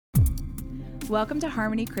Welcome to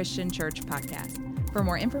Harmony Christian Church Podcast. For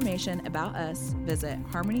more information about us, visit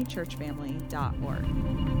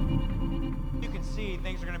harmonychurchfamily.org. You can see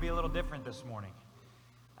things are going to be a little different this morning.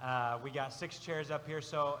 We got 6 chairs up here,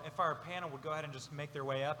 so if our panel would go ahead and just make their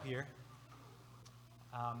way up here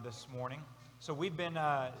this morning. So we've been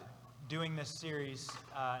doing this series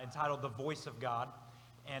entitled The Voice of God,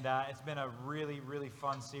 and it's been a really, really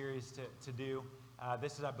fun series to do.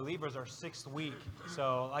 This is, I believe, was our 6th week.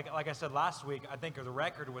 So like I said last week, I think the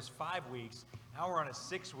record was 5 weeks. Now we're on a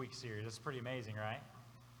 6-week series. It's pretty amazing, right?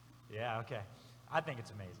 Yeah, okay. I think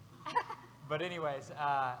it's amazing. But anyways,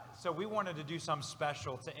 so we wanted to do something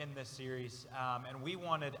special to end this series, and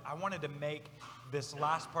I wanted to make this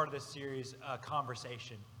last part of this series a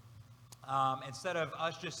conversation. Instead of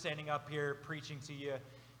us just standing up here preaching to you,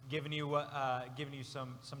 giving you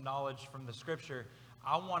some knowledge from the Scripture,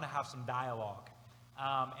 I want to have some dialogue.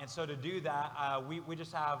 And so to do that, we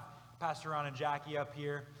just have Pastor Ron and Jackie up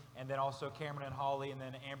here, and then also Cameron and Holly, and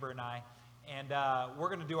then Amber and I. And we're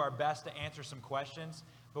going to do our best to answer some questions,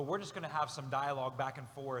 but we're just going to have some dialogue back and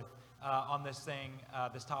forth on this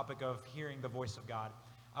topic of hearing the voice of God.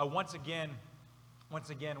 Once again,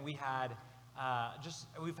 we've had a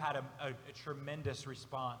tremendous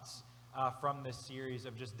response from this series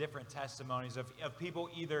of just different testimonies of people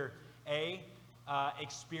either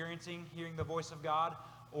experiencing hearing the voice of God,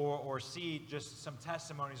 or see just some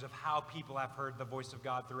testimonies of how people have heard the voice of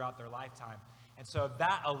God throughout their lifetime. And so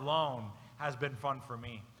that alone has been fun for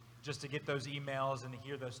me, just to get those emails and to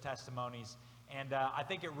hear those testimonies. And I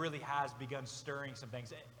think it really has begun stirring some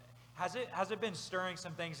things. Has it been stirring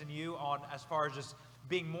some things in you on as far as just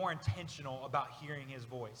being more intentional about hearing His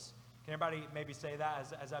voice? Can everybody maybe say that?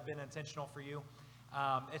 Has that been intentional for you?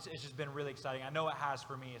 It's just been really exciting. I know it has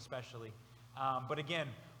for me especially. But again,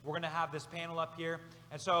 we're going to have this panel up here.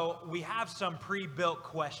 And so we have some pre-built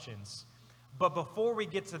questions. But before we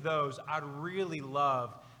get to those, I'd really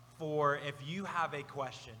love for if you have a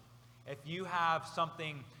question, if you have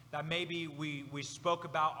something that maybe we spoke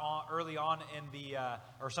about early on in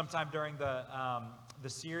or sometime during the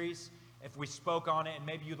series, if we spoke on it and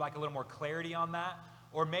maybe you'd like a little more clarity on that,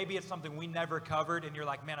 or maybe it's something we never covered and you're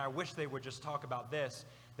like, man, I wish they would just talk about this,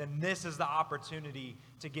 then this is the opportunity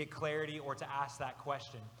to get clarity or to ask that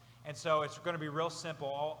question. And so it's going to be real simple.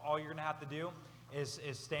 All you're going to have to do is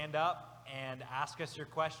stand up and ask us your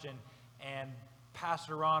question, and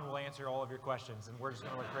Pastor Ron will answer all of your questions, and we're just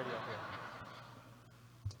going to look pretty up here.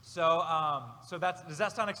 So does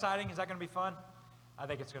that sound exciting? Is that going to be fun? I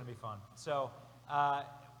think it's going to be fun. So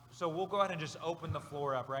we'll go ahead and just open the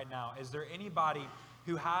floor up right now. Is there anybody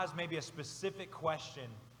who has maybe a specific question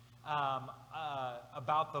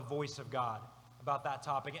about the voice of God, about that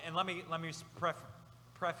topic? And let me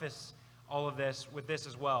preface all of this with this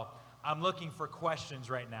as well. I'm looking for questions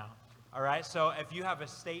right now. All right, so if you have a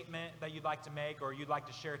statement that you'd like to make or you'd like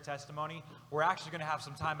to share a testimony, we're actually going to have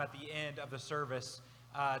some time at the end of the service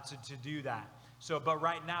to do that. So, but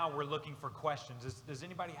right now we're looking for questions. Does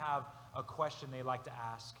anybody have a question they'd like to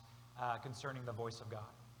ask concerning the voice of God?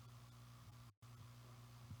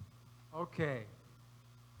 Okay.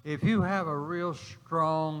 If you have a real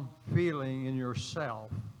strong feeling in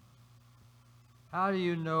yourself, how do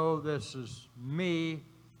you know this is me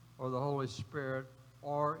or the Holy Spirit,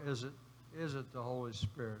 or is it the Holy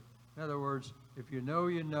Spirit? In other words, if you know,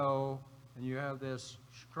 and you have this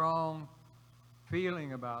strong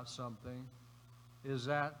feeling about something, is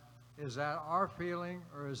that our feeling,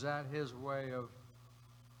 or is that His way of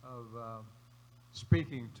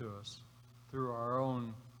speaking to us through our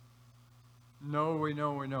own we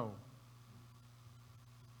know?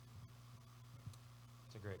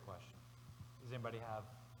 It's a great question. Does anybody have?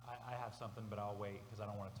 I have something, but I'll wait because I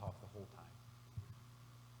don't want to talk the whole time.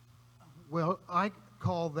 Well, I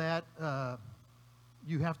call that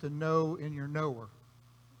you have to know in your knower.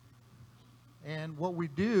 And what we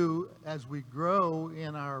do as we grow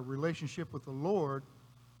in our relationship with the Lord,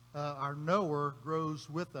 our knower grows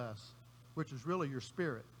with us, which is really your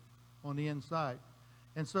spirit on the inside.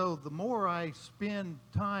 And so the more I spend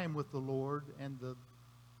time with the Lord, and the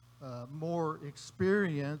more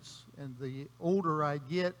experience and the older I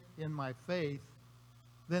get in my faith,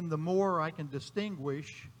 then the more I can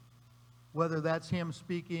distinguish whether that's Him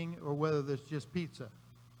speaking or whether that's just pizza.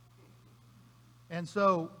 And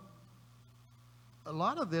so a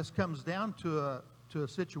lot of this comes down to a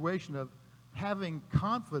situation of having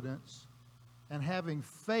confidence and having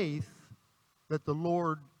faith that the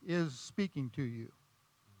Lord is speaking to you.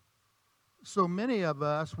 So many of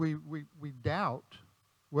us, we doubt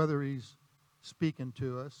whether He's speaking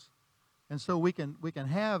to us. And so we can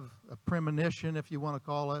have a premonition, if you want to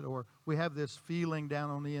call it, or we have this feeling down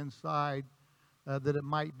on the inside that it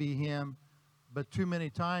might be him. But too many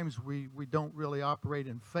times we don't really operate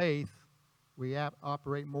in faith. We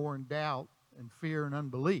operate more in doubt and fear and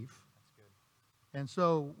unbelief. That's good. And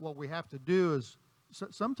so what we have to do is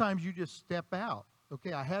sometimes you just step out.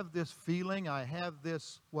 Okay, I have this feeling. I have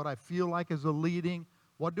this, what I feel like is a leading.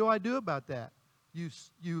 What do I do about that? You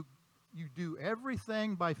do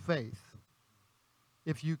everything by faith.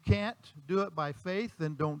 If you can't do it by faith,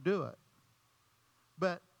 then don't do it.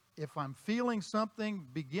 But if I'm feeling something,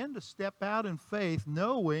 begin to step out in faith,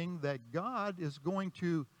 knowing that God is going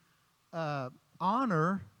to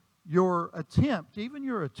honor your attempt, even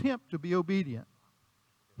your attempt to be obedient.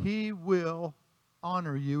 He will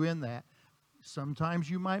honor you in that. Sometimes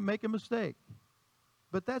you might make a mistake,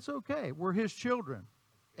 but that's okay. We're His children,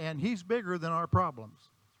 and He's bigger than our problems.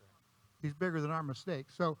 He's bigger than our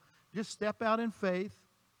mistakes. So just step out in faith,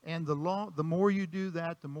 and the more you do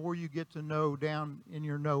that, the more you get to know down in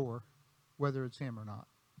your knower whether it's Him or not.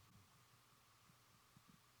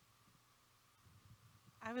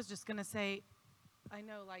 I was just going to say, I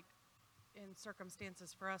know like in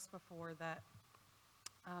circumstances for us before that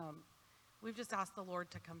we've just asked the Lord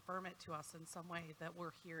to confirm it to us in some way that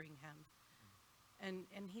we're hearing Him.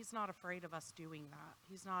 And He's not afraid of us doing that.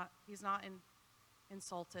 He's not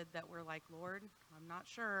insulted that we're like, Lord, I'm not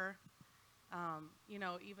sure.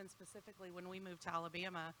 Even specifically when we moved to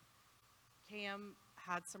Alabama, Cam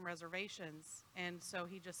had some reservations. And so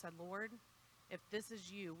he just said, Lord, if this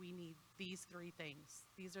is you, we need these 3 things.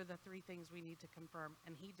 These are the 3 things we need to confirm.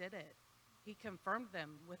 And He did it. He confirmed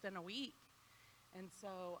them within a week. And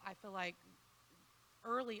so I feel like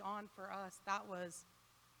early on for us, that was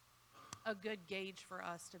a good gauge for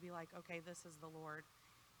us to be like, okay, this is the Lord.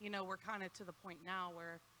 We're kind of to the point now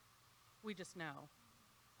where we just know.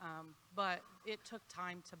 But it took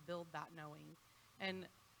time to build that knowing.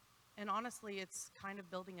 And honestly, it's kind of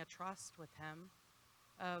building a trust with Him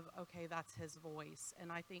of, okay, that's His voice.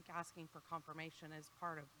 And I think asking for confirmation is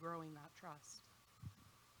part of growing that trust.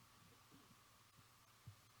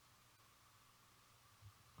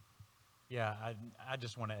 Yeah, I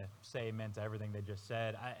just want to say amen to everything they just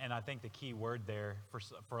said. And I think the key word there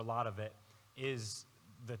for a lot of it is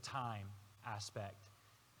the time aspect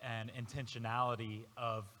and intentionality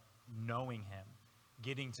of knowing Him,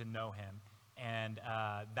 getting to know Him. And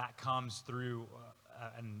that comes through,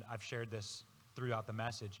 and I've shared this throughout the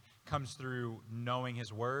message, comes through knowing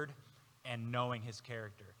His Word and knowing His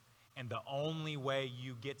character. And the only way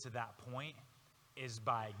you get to that point is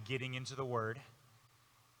by getting into the Word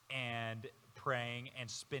and praying and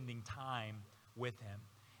spending time with Him.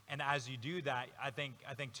 And as you do that, I think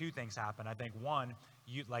 2 things happen. I think one,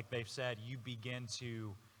 you, like they've said, you begin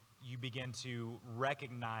to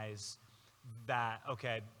recognize that,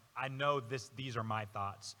 okay, I know these are my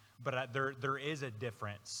thoughts, but there is a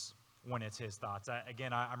difference when it's His thoughts.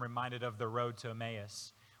 I'm reminded of the road to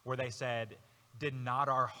Emmaus, where they said, did not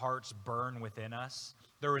our hearts burn within us?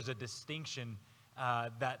 There was a distinction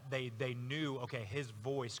that they knew, okay, His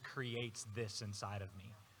voice creates this inside of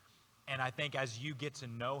me. And I think as you get to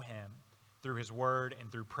know Him through His Word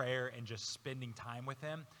and through prayer and just spending time with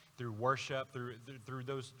Him, through worship, through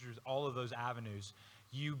all of those avenues,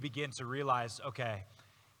 you begin to realize, okay,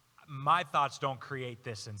 my thoughts don't create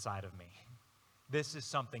this inside of me. This is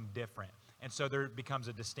something different. And so there becomes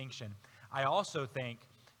a distinction. I also think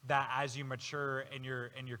that as you mature in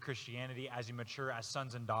your Christianity, as you mature as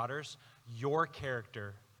sons and daughters, your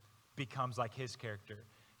character becomes like His character.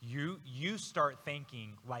 You start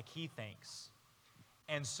thinking like He thinks.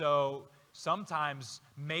 And so sometimes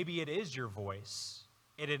maybe it is your voice,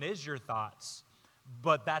 it is your thoughts,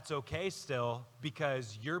 but that's okay still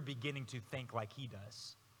because you're beginning to think like He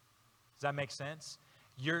does. Does that make sense?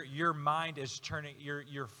 Your mind is turning,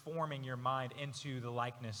 you're forming your mind into the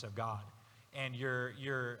likeness of God. And you're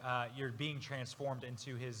being transformed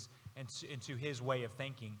into his way of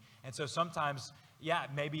thinking. And so sometimes, yeah,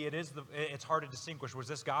 maybe it's hard to distinguish, was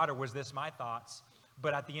this God or was this my thoughts?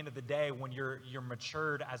 But at the end of the day, when you're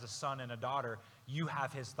matured as a son and a daughter, you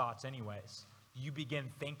have His thoughts anyways. You begin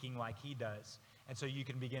thinking like He does. And so you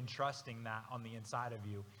can begin trusting that on the inside of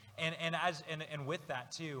you. And with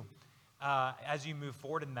that too, as you move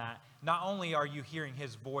forward in that, not only are you hearing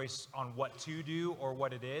His voice on what to do or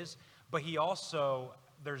what it is, but He also,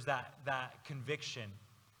 there's that conviction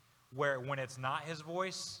where when it's not His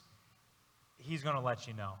voice, He's going to let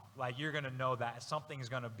you know. Like, you're going to know that something's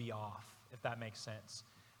going to be off, if that makes sense.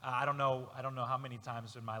 I don't know how many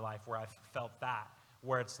times in my life where I've felt that,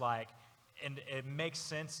 where it's like, and it makes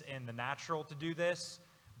sense in the natural to do this,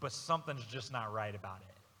 but something's just not right about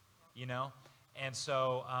it, you know? And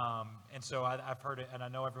so I've heard it, and I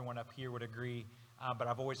know everyone up here would agree. but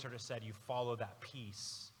I've always heard it said you follow that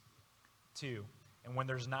peace too. And when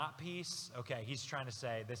there's not peace, okay, he's trying to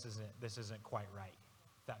say this isn't quite right,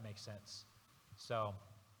 if that makes sense. So,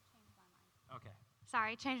 okay.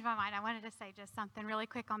 Sorry, changed my mind. I wanted to say just something really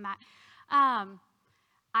quick on that.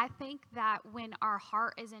 I think that when our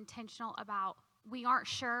heart is intentional about we aren't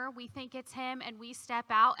sure, we think it's him, and we step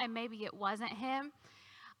out and maybe it wasn't him,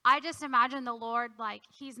 I just imagine the Lord like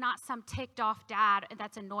he's not some ticked off dad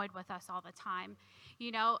that's annoyed with us all the time.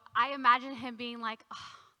 You know, I imagine him being like, oh,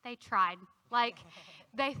 they tried. Like,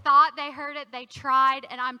 they thought they heard it, they tried,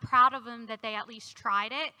 and I'm proud of them that they at least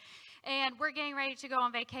tried it. And we're getting ready to go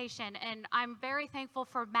on vacation, and I'm very thankful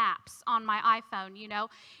for maps on my iPhone. You know,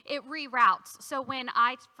 it reroutes. So when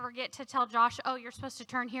I forget to tell Josh, oh, you're supposed to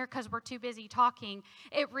turn here because we're too busy talking,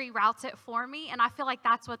 it reroutes it for me. And I feel like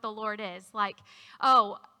that's what the Lord is. Like,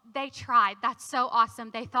 oh, they tried. That's so awesome.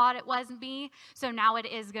 They thought it wasn't me, so now it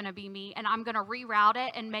is going to be me. And I'm going to reroute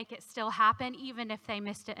it and make it still happen, even if they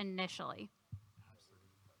missed it initially.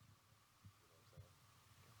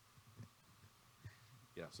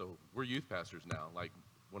 Yeah, so we're youth pastors now. Like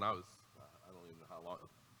when I was, I don't even know how long,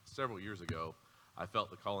 several years ago, I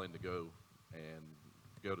felt the calling to go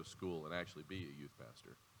to school and actually be a youth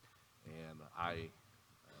pastor. And I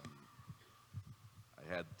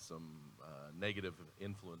had some negative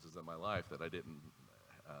influences in my life that I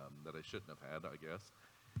shouldn't have had, I guess,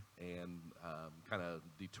 and kind of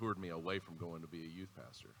detoured me away from going to be a youth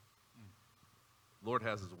pastor. Lord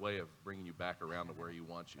has his way of bringing you back around to where he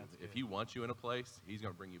wants you. If he wants you in a place, he's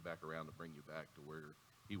going to bring you back around to bring you back to where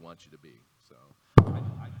he wants you to be. So I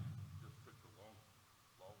just took the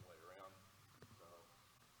long way around. So,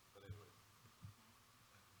 but anyway.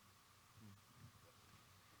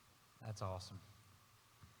 That's awesome.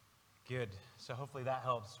 Good. So hopefully that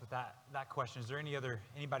helps with that question. Is there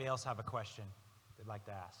anybody else have a question they'd like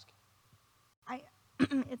to ask?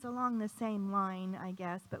 It's along the same line, I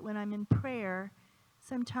guess, but when I'm in prayer,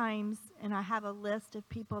 sometimes, and I have a list of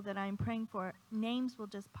people that I'm praying for, names will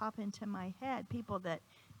just pop into my head, people that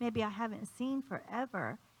maybe I haven't seen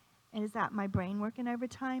forever. And is that my brain working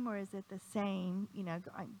overtime, or is it the same? You know,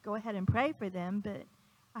 I go ahead and pray for them, but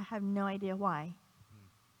I have no idea why.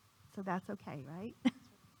 So that's okay, right?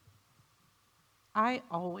 I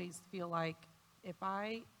always feel like if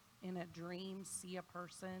I, in a dream, see a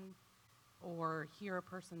person or hear a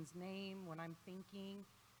person's name when I'm thinking,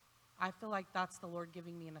 I feel like that's the Lord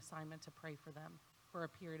giving me an assignment to pray for them for a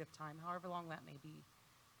period of time, however long that may be.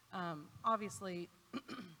 Obviously,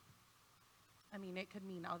 I mean, it could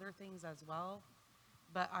mean other things as well,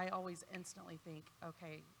 but I always instantly think,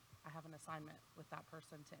 okay, I have an assignment with that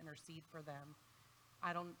person to intercede for them.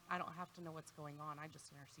 I don't have to know what's going on. I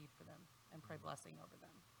just intercede for them and pray blessing over them.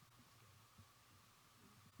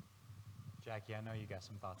 Jackie, I know you got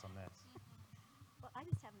some thoughts on this. Well, I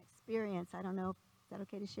just have an experience. I don't know if that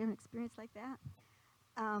okay to share an experience like that?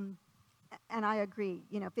 And I agree.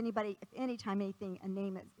 You know, if anytime a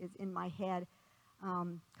name is in my head,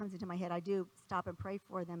 comes into my head, I do stop and pray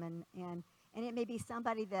for them. And it may be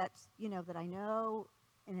somebody that, you know, that I know,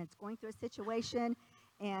 and it's going through a situation,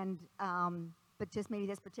 and but just maybe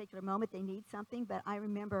this particular moment they need something. But I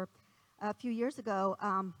remember a few years ago,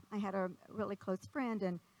 I had a really close friend,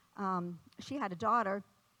 and she had a daughter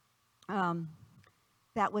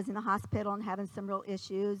that was in the hospital and having some real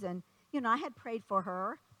issues. And, you know, I had prayed for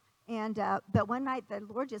her. And but one night, the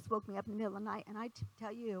Lord just woke me up in the middle of the night. And I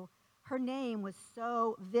tell you, her name was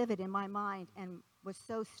so vivid in my mind and was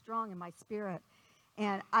so strong in my spirit.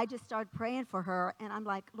 And I just started praying for her. And I'm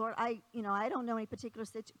like, Lord, I don't know anything particular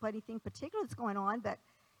that's going on, but,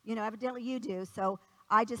 you know, evidently you do. So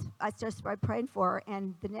I started praying for her.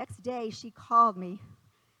 And the next day, she called me,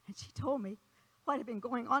 and she told me what had been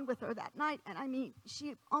going on with her that night. And I mean,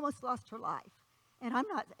 she almost lost her life. And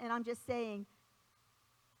I'm just saying,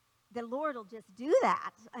 the Lord will just do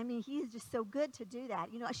that. I mean, he's just so good to do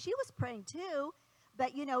that. You know, she was praying too,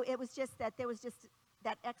 but, you know, it was just that there was just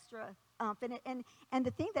that extra and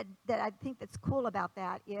the thing that I think that's cool about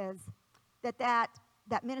that is that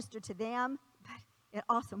ministered to them, but it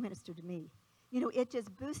also ministered to me. You know, it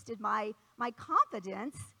just boosted my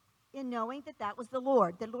confidence in knowing that was the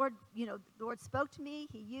Lord. The Lord, you know, the Lord spoke to me.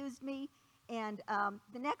 He used me. And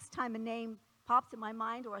the next time a name pops in my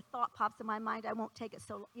mind or a thought pops in my mind, I won't take it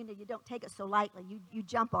so, you know, you don't take it so lightly. You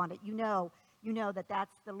jump on it. You know that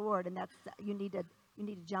that's the Lord, and that's you need to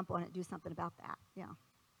jump on it and do something about that. Yeah.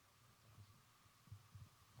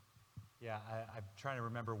 Yeah, I'm trying to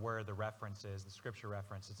remember where the reference is, the scripture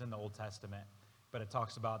reference. It's in the Old Testament, but it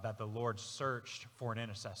talks about that the Lord searched for an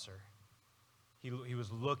intercessor. He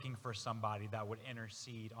was looking for somebody that would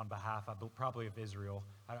intercede on behalf of, probably of Israel.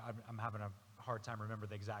 I'm having a hard time remember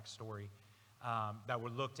the exact story, that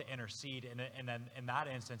would look to intercede. And then in that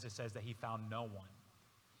instance, it says that he found no one.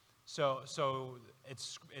 So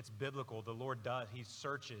it's biblical. The Lord does. He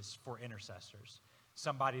searches for intercessors,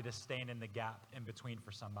 somebody to stand in the gap in between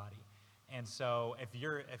for somebody. And so if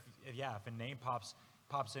a name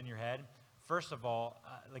pops in your head, first of all,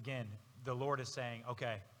 again, the Lord is saying,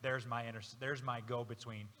 okay, there's my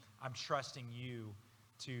go-between. I'm trusting you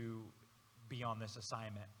to be on this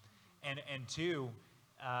assignment. And two,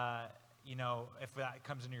 if that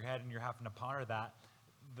comes in your head and you're having to ponder that,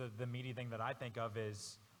 the immediate thing that I think of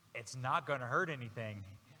is, it's not going to hurt anything,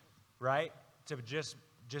 right? To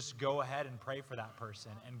just go ahead and pray for that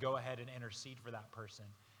person and go ahead and intercede for that person.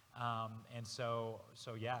 And so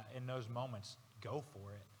yeah, in those moments, go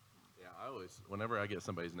for it. Yeah, whenever I get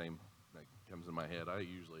somebody's name that comes in my head, I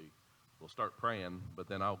usually will start praying, but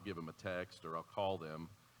then I'll give them a text or I'll call them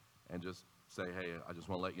and just say, hey, I just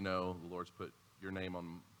want to let you know the Lord's put your name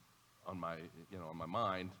on my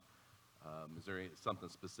mind. Is there something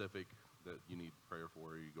specific that you need prayer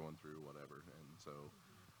for, or you going through, whatever? And so,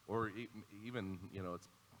 or even, it's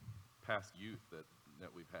past youth that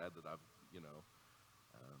we've had that I've,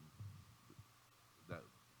 that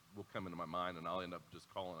will come into my mind, and I'll end up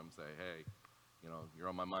just calling them and say, hey, you're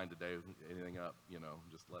on my mind today, anything up,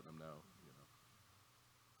 just letting them know.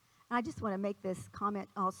 I just want to make this comment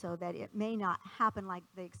also, that it may not happen like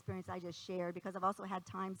the experience I just shared, because I've also had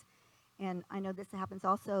times, and I know this happens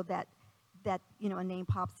also, that a name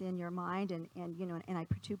pops in your mind, and I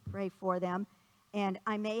pray for them, and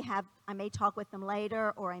I may talk with them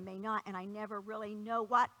later, or I may not, and I never really know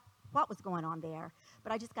what was going on there.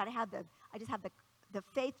 But I just have the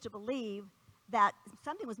faith to believe that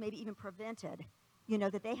something was maybe even prevented,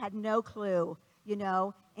 that they had no clue,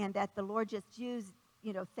 and that the Lord just used,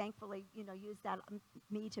 thankfully, used that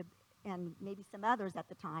me to, and maybe some others at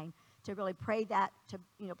the time, to really pray that, to,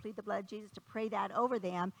 plead the blood of Jesus, to pray that over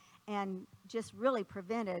them, and just really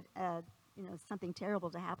prevented, something terrible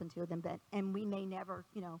to happen to them. And we may never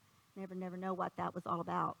know what that was all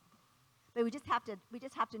about. But we just have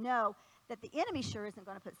to know that the enemy sure isn't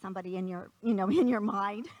going to put somebody in your, in your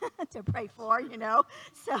mind to pray for,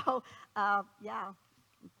 So, yeah.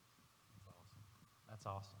 That's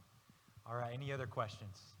awesome. All right, any other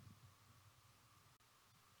questions?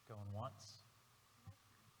 Going once?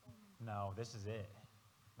 No, this is it.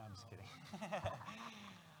 No, I'm just kidding.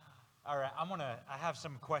 All right, I have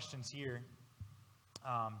some questions here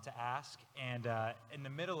to ask. And in the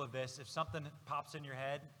middle of this, if something pops in your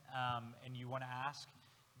head and you want to ask,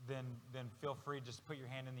 then feel free, just put your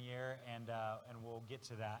hand in the air and we'll get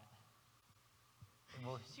to that.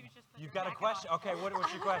 You've got a question? Okay,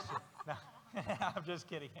 what's your question? No, I'm just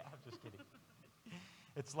kidding.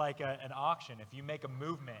 It's like an auction. If you make a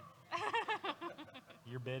movement,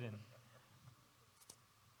 you're bidding.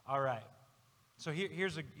 All right. So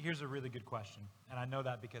here's a really good question, and I know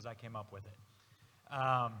that because I came up with it.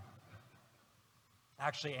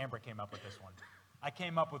 Actually, Amber came up with this one. I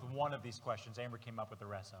came up with one of these questions. Amber came up with the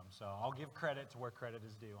rest of them. So I'll give credit to where credit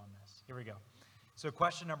is due on this. Here we go. So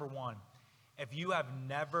question number 1. If you have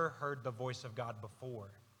never heard the voice of God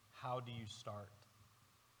before, how do you start?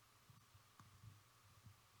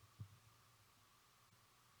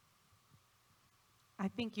 I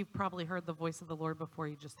think you've probably heard the voice of the Lord before,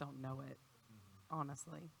 you just don't know it,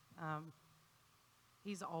 honestly.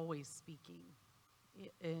 He's always speaking.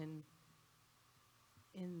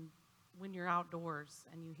 When you're outdoors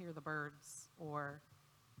and you hear the birds, or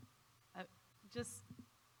just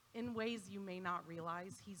in ways you may not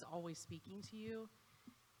realize, he's always speaking to you.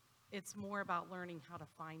 It's more about learning how to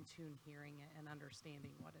fine-tune hearing it and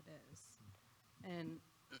understanding what it is. And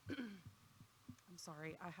I'm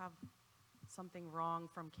sorry, I have something wrong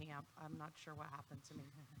from camp. I'm not sure what happened to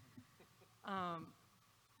me.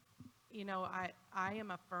 I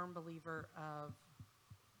am a firm believer of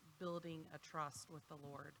building a trust with the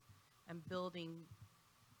Lord, and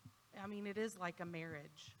it is like a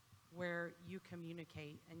marriage where you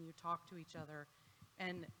communicate and you talk to each other,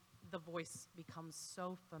 and the voice becomes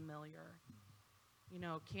so familiar.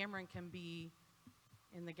 Cameron can be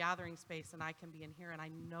in the gathering space and I can be in here, and I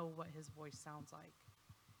know what his voice sounds like.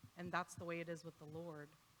 And that's the way it is with the Lord.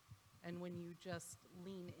 And when you just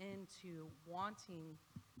lean into wanting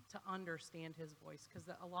to understand his voice, because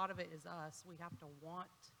a lot of it is us, we have to want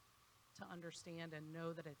to understand and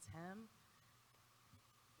know that it's him.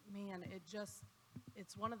 Man,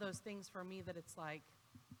 it's one of those things for me that it's like,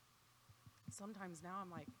 sometimes now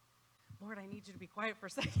I'm like, Lord, I need you to be quiet for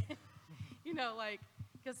a second.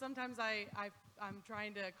 Because sometimes I'm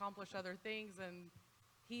trying to accomplish other things, and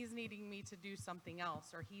he's needing me to do something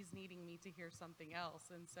else, or he's needing me to hear something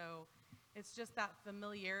else. And so It's just that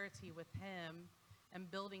familiarity with him and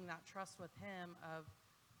building that trust with him of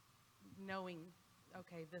knowing,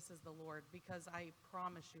 okay, this is the Lord, because I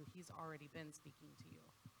promise you, he's already been speaking to you.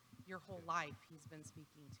 Your whole life, he's been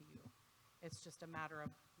speaking to you. It's just a matter of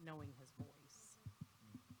knowing his voice.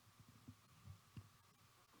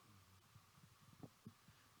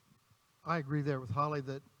 I agree there with Holly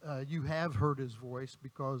that you have heard his voice,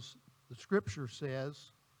 because the scripture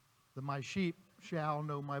says that my sheep shall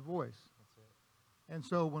know my voice. And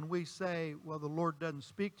so when we say, well, the Lord doesn't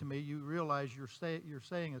speak to me, you realize you're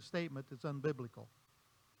saying a statement that's unbiblical.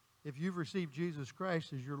 If you've received Jesus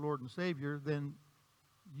Christ as your Lord and Savior, then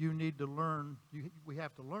you need to learn. We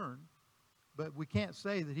have to learn. But we can't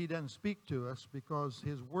say that he doesn't speak to us, because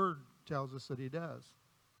his word tells us that he does.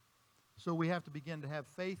 So we have to begin to have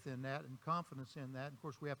faith in that and confidence in that. Of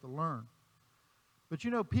course, we have to learn. But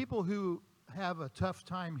you know, people who have a tough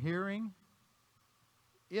time hearing,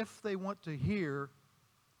 if they want to hear,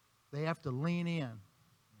 they have to lean in.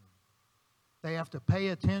 They have to pay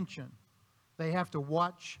attention. They have to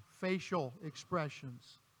watch facial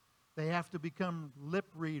expressions. They have to become lip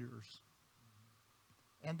readers.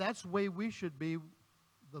 And that's the way we should be.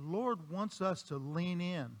 The Lord wants us to lean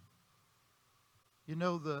in. You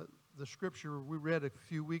know, the scripture we read a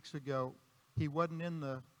few weeks ago, he wasn't in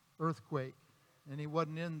the earthquake, and he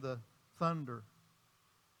wasn't in the thunder.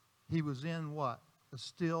 He was in what? A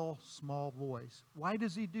still, small voice. Why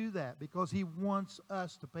does he do that? Because he wants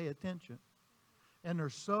us to pay attention. And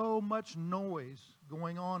there's so much noise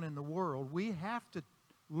going on in the world. We have to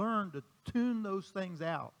learn to tune those things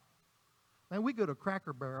out. Man, we go to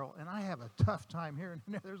Cracker Barrel, and I have a tough time hearing.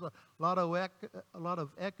 There's a lot of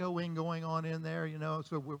echoing going on in there, you know.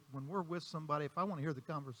 So when we're with somebody, if I want to hear the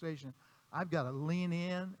conversation, I've got to lean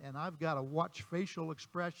in, and I've got to watch facial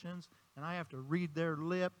expressions, and I have to read their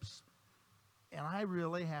lips. And I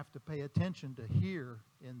really have to pay attention to hear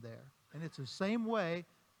in there. And it's the same way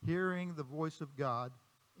hearing the voice of God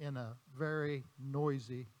in a very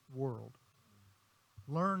noisy world.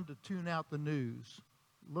 Learn to tune out the news.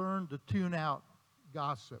 Learn to tune out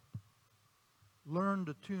gossip. Learn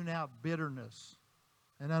to tune out bitterness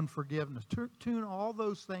and unforgiveness. Tune all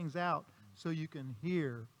those things out so you can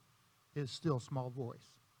hear his still small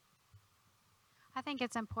voice. I think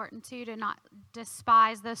it's important, too, to not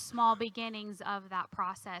despise the small beginnings of that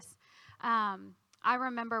process. I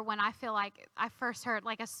remember when I feel like I first heard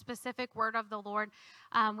like a specific word of the Lord.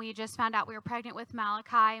 We just found out we were pregnant with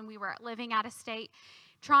Malachi, and we were living out of state,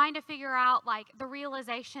 trying to figure out like the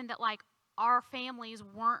realization that like our families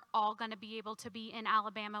weren't all going to be able to be in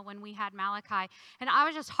Alabama when we had Malachi. And I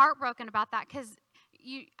was just heartbroken about that, because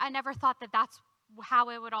I never thought that that's how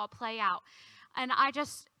it would all play out. And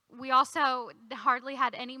we also hardly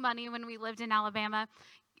had any money when we lived in Alabama.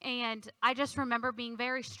 And I just remember being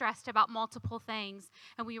very stressed about multiple things.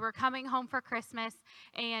 And we were coming home for Christmas,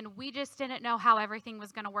 and we just didn't know how everything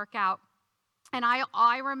was going to work out. And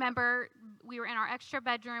I remember we were in our extra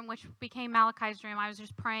bedroom, which became Malachi's room. I was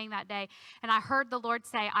just praying that day, and I heard the Lord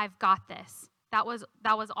say, "I've got this." That was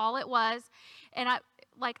all it was. And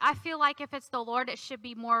I feel like if it's the Lord, it should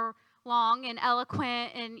be more long and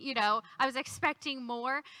eloquent, and I was expecting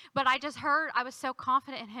more, but I was so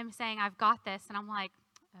confident in him saying, "I've got this," and I'm like,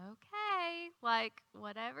 okay, like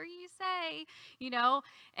whatever you say,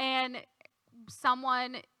 and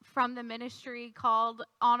someone from the ministry called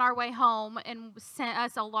on our way home and sent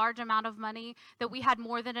us a large amount of money that we had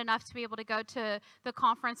more than enough to be able to go to the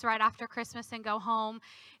conference right after Christmas and go home.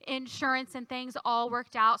 Insurance and things all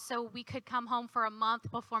worked out so we could come home for a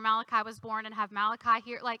month before Malachi was born and have Malachi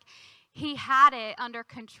here. Like, he had it under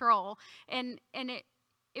control, and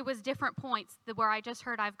it was different points where I just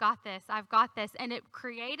heard, I've got this, and it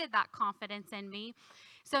created that confidence in me.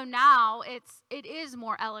 So now it is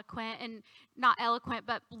more eloquent, and not eloquent,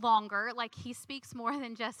 but longer. Like, he speaks more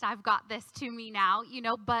than just, I've got this to me now,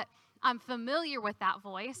 but I'm familiar with that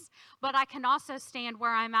voice. But I can also stand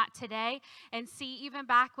where I'm at today and see, even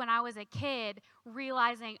back when I was a kid,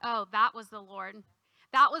 realizing, oh, that was the Lord.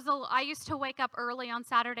 I used to wake up early on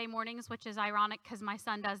Saturday mornings, which is ironic because my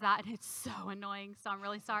son does that, and it's so annoying. So I'm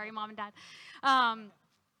really sorry, Mom and Dad.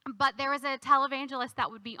 But there was a televangelist that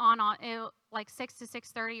would be on like 6 to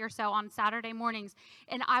 6:30 or so on Saturday mornings,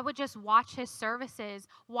 and I would just watch his services,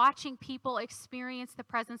 watching people experience the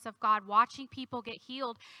presence of God, watching people get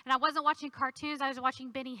healed. And I wasn't watching cartoons, I was watching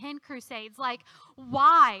Benny Hinn crusades. Like,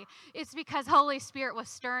 why? It's because Holy Spirit was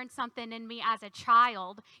stirring something in me as a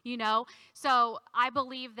child, So I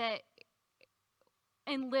believe that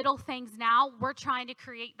in little things now, we're trying to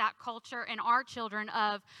create that culture in our children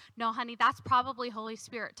of, no, honey, that's probably Holy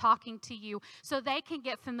Spirit talking to you, so they can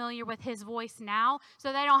get familiar with his voice now,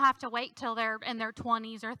 so they don't have to wait till they're in their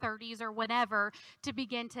 20s or 30s or whatever to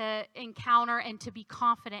begin to encounter and to be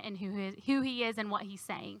confident in who he is and what he's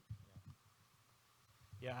saying.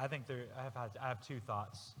 Yeah, I think I have two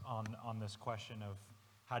thoughts on this question of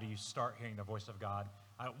how do you start hearing the voice of God.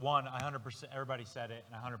 One, 100%, everybody said it,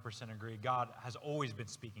 and I 100% agree. God has always been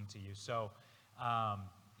speaking to you. So,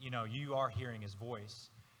 you are hearing his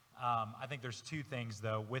voice. I think there's two things,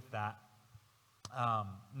 though, with that.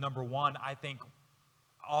 Number one, I think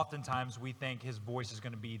oftentimes we think his voice is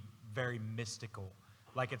going to be very mystical.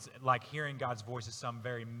 Like hearing God's voice is some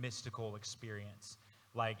very mystical experience.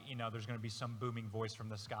 Like, there's going to be some booming voice from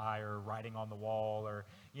the sky or writing on the wall, or,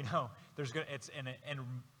 and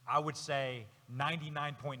I would say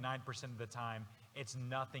 99.9% of the time, it's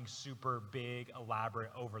nothing super big,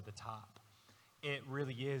 elaborate, over the top. It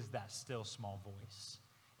really is that still small voice.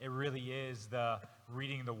 It really is the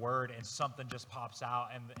reading the word and something just pops out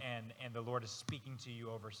and the Lord is speaking to you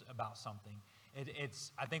about something.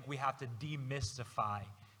 I think we have to demystify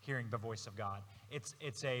hearing the voice of God. It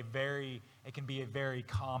can be a very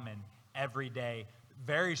common, everyday,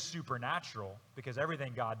 very supernatural, because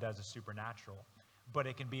everything God does is supernatural, but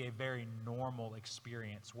it can be a very normal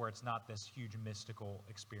experience where it's not this huge mystical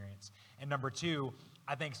experience. And number two,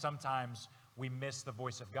 I think sometimes we miss the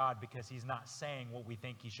voice of God because he's not saying what we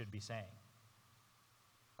think he should be saying.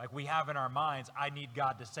 Like we have in our minds, I need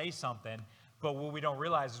God to say something, but what we don't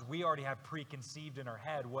realize is we already have preconceived in our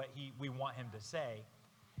head what we want him to say.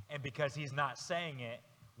 And because he's not saying it,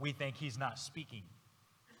 we think he's not speaking.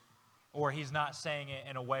 Or he's not saying it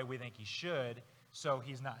in a way we think he should, so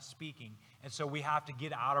he's not speaking. And so we have to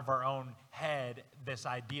get out of our own head this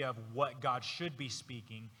idea of what God should be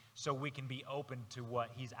speaking so we can be open to what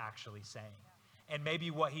he's actually saying. And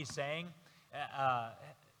maybe what he's saying,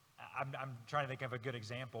 I'm trying to think of a good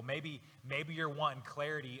example. Maybe you're wanting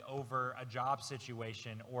clarity over a job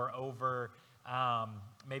situation or over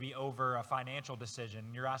maybe over a financial decision.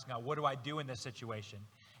 You're asking God, what do I do in this situation?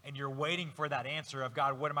 And you're waiting for that answer of,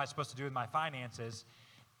 God, what am I supposed to do with my finances?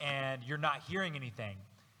 And you're not hearing anything.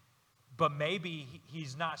 But maybe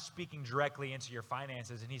he's not speaking directly into your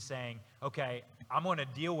finances, and he's saying, okay, I'm going to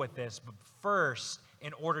deal with this, but first,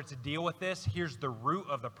 in order to deal with this, here's the root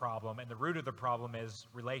of the problem, and the root of the problem is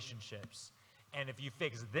relationships. And if you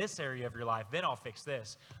fix this area of your life, then I'll fix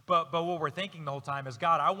this. But what we're thinking the whole time is,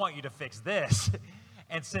 God, I want you to fix this.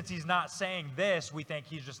 And since he's not saying this, we think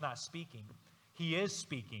he's just not speaking. He is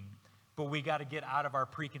speaking, but we got to get out of our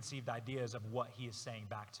preconceived ideas of what he is saying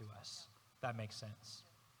back to us. That makes sense.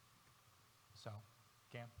 So,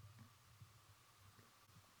 Cam?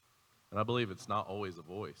 And I believe it's not always a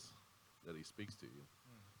voice that he speaks to you.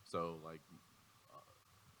 So, like,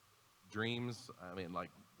 dreams, I mean, like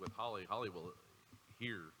with Holly will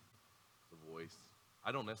hear the voice.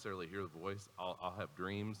 I don't necessarily hear the voice. I'll have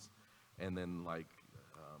dreams, and then, like,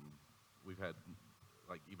 we've had,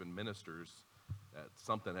 like, even ministers that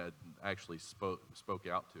something had actually spoke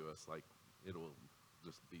out to us. Like, it'll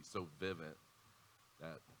just be so vivid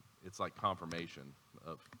that it's like confirmation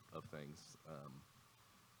of things.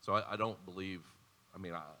 So I don't believe.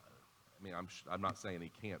 I'm not saying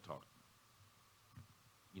he can't talk,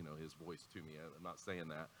 his voice to me. I'm not saying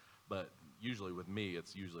that, but usually with me,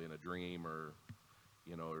 it's usually in a dream or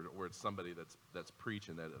it's somebody that's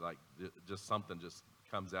preaching that, like, just something just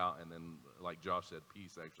comes out, and then, like Josh said,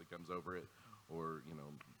 peace actually comes over it, or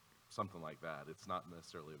something like that. It's not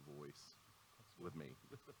necessarily a voice with me.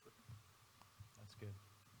 That's good.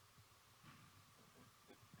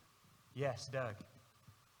 Yes, Doug.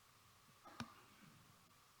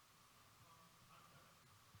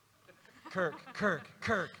 Kirk.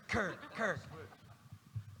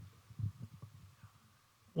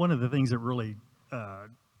 One of the things that really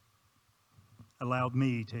allowed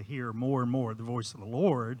me to hear more and more the voice of the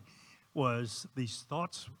Lord was these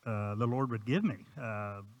thoughts the Lord would give me.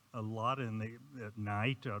 A lot at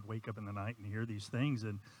night, I'd wake up in the night and hear these things.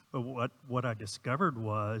 But what I discovered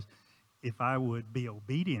was, if I would be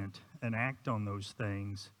obedient and act on those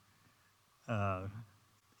things,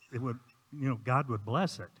 it would, God would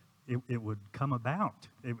bless it. It would come about.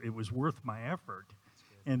 It was worth my effort.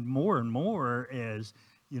 And more as,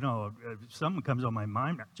 if something comes on my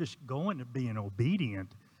mind, just going to being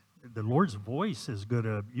obedient, the Lord's voice is going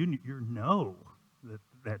to, you know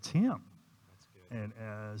that's Him. That's good.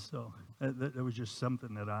 And so that was just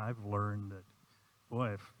something that I've learned that,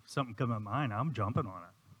 boy, if something comes on mind, I'm jumping on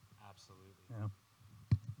it. Absolutely. Yeah.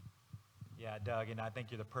 Yeah, Doug, and I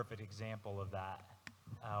think you're the perfect example of that.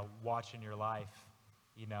 Watching your life,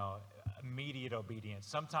 immediate obedience.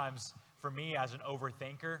 Sometimes for me as an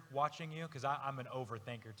overthinker watching you, because I'm an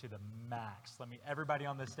overthinker to the max. Everybody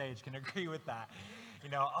on this stage can agree with that.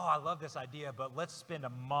 I love this idea, but let's spend a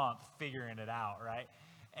month figuring it out, right?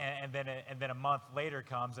 And then a month later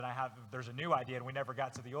comes and there's a new idea and we never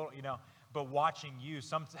got to the old, but watching you,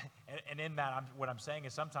 and in that, what I'm saying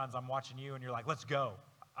is sometimes I'm watching you and you're like, let's go.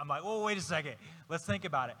 I'm like, oh, wait a second, let's think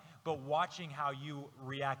about it. But watching how you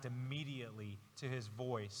react immediately to his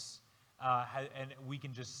voice, and we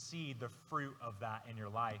can just see the fruit of that in your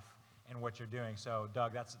life and what you're doing. So,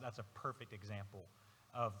 Doug, that's a perfect example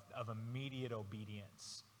of immediate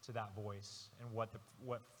obedience to that voice and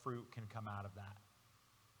what fruit can come out of that.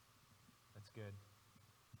 That's good.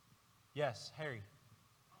 Yes, Harry.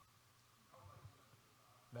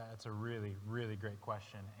 That's a really, really great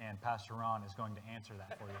question, and Pastor Ron is going to answer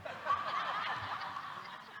that for you.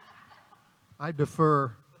 I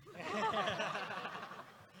defer.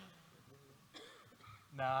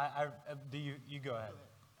 No, you go ahead.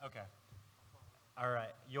 Okay. All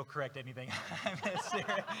right. You'll correct anything I miss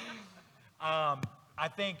here. I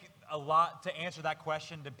think a lot to answer that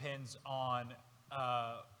question depends on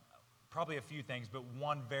probably a few things, but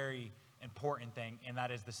one very important thing, and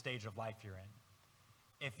that is the stage of life you're in.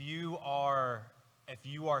 If you are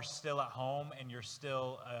still at home and you're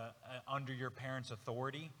still under your parents'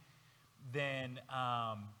 authority, then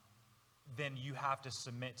you have to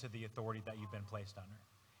submit to the authority that you've been placed under,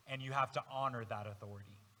 and you have to honor that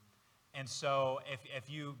authority. And so if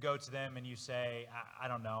you go to them and you say, I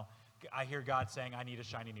don't know, I hear God saying, I need a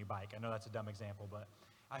shiny new bike. I know that's a dumb example, but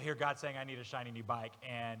I hear God saying, I need a shiny new bike,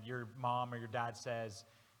 and your mom or your dad says,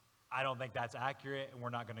 I don't think that's accurate, and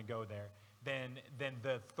we're not going to go there. Then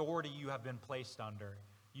the authority you have been placed under,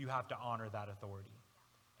 you have to honor that authority,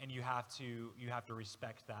 and you have to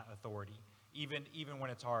respect that authority, even when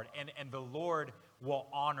it's hard. And the Lord will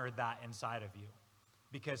honor that inside of you,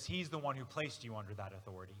 because He's the one who placed you under that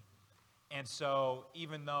authority. And so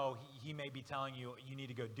even though He may be telling you you need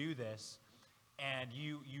to go do this, and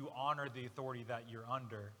you honor the authority that you're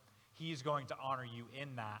under, He's going to honor you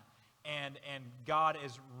in that. And God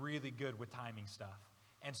is really good with timing stuff.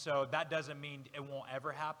 And so that doesn't mean it won't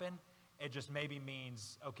ever happen. It just maybe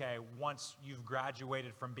means, okay, once you've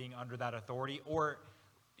graduated from being under that authority, or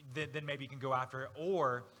then maybe you can go after it.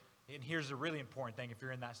 Or, and here's a really important thing, if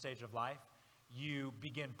you're in that stage of life, you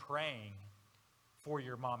begin praying for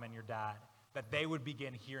your mom and your dad, that they would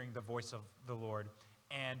begin hearing the voice of the Lord.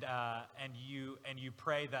 And you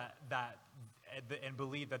pray that and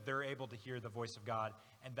believe that they're able to hear the voice of God,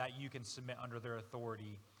 and that you can submit under their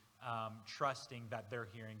authority, trusting that they're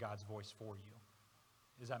hearing God's voice for you.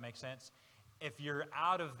 Does that make sense? If you're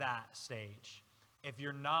out of that stage, if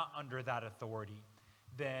you're not under that authority,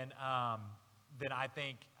 then I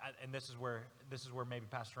think, and this is where maybe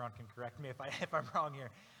Pastor Ron can correct me if I'm wrong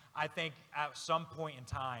here. I think at some point in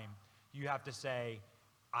time you have to say,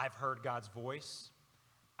 I've heard God's voice.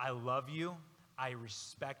 I love you. I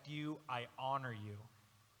respect you. I honor you.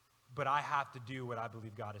 But I have to do what I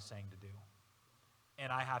believe God is saying to do.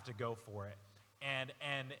 And I have to go for it. And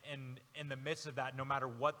in the midst of that, no matter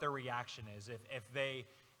what their reaction is,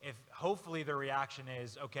 if hopefully their reaction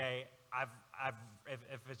is, okay,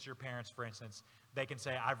 if it's your parents, for instance, they can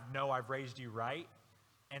say, I've raised you right.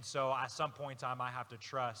 And so at some point in time, I have to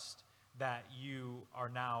trust that you are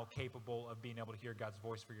now capable of being able to hear God's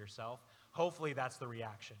voice for yourself. Hopefully that's the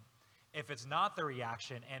reaction. If it's not the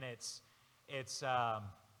reaction, and it's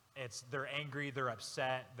they're angry, they're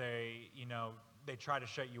upset, they try to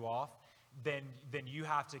shut you off, then you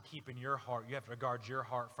have to keep in your heart, you have to guard your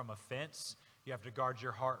heart from offense. You have to guard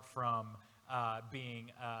your heart from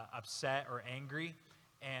being upset or angry,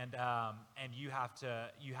 and you have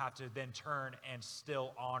to then turn and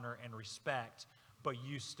still honor and respect, but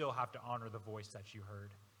you still have to honor the voice that you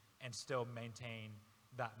heard, and still maintain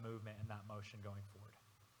that movement and that motion going forward.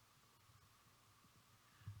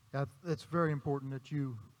 Yeah, it's very important that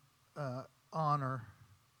you honor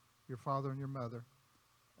your father and your mother,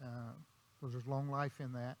 because there's long life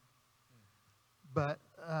in that. But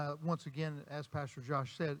once again, as Pastor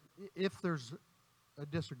Josh said, if there's a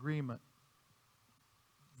disagreement,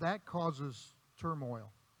 that causes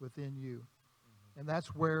turmoil within you. Mm-hmm. And that's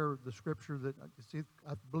where the scripture that,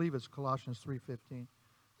 I believe it's Colossians 3:15,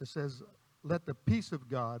 that says, let the peace of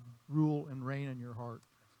God rule and reign in your heart.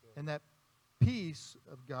 And that peace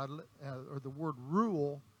of God, or the word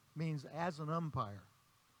rule, means as an umpire.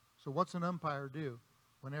 So what's an umpire do?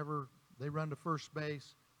 Whenever they run to first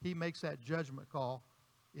base, he makes that judgment call.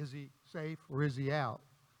 Is he safe or is he out?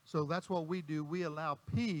 So that's what we do. We allow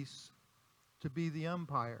peace to be the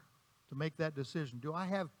umpire, to make that decision. Do I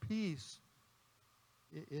have peace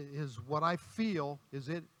Is what I feel, is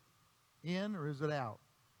it in or is it out?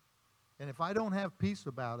 And if I don't have peace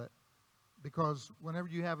about it, because whenever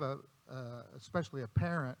you have especially a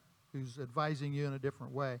parent who's advising you in a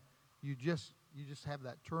different way, you just have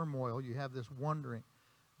that turmoil, you have this wondering.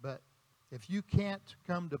 But if you can't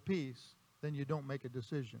come to peace, then you don't make a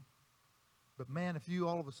decision. But man, if you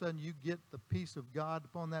all of a sudden you get the peace of God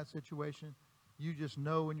upon that situation, you just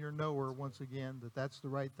know in your knower once again that that's the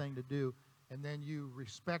right thing to do, and then you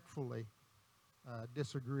respectfully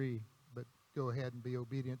disagree, but go ahead and be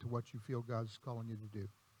obedient to what you feel God's calling you to do.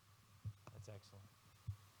 That's excellent.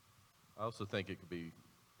 I also think it could be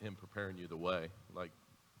him preparing you the way, like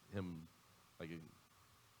him, like, you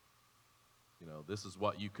know, this is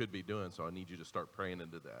what you could be doing, so I need you to start praying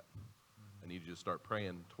into that. I need you to start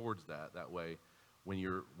praying towards that. That way, when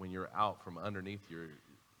you're out from underneath your,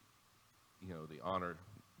 you know, the honor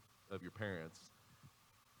of your parents,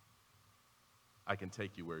 I can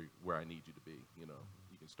take you where I need you to be. You know,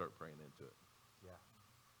 you can start praying into it. Yeah.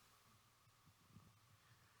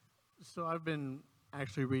 So I've been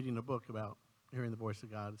actually reading a book about hearing the voice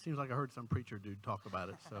of God. It seems like I heard some preacher dude talk about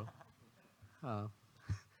it. So,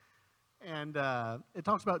 and it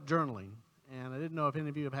talks about journaling. And I didn't know if any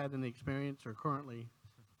of you have had any experience or currently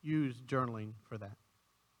use journaling for that.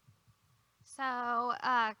 So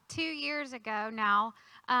 2 years ago now,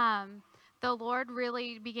 the Lord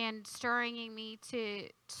really began stirring me to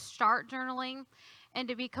start journaling. And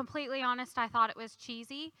to be completely honest, I thought it was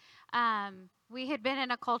cheesy. We had been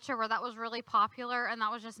in a culture where that was really popular, and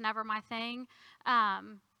that was just never my thing.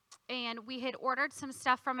 And we had ordered some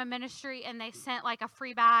stuff from a ministry, and they sent like a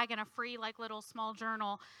free bag and a free like little small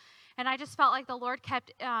journal. And I just felt like the Lord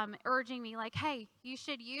kept urging me, like, hey, you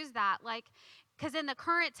should use that. Like, because in the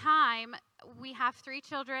current time, we have 3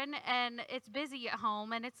 children, and it's busy at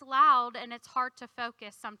home, and it's loud, and it's hard to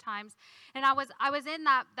focus sometimes. And I was in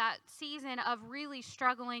that season of really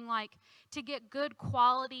struggling, like, to get good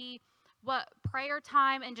quality prayer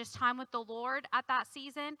time and just time with the Lord at that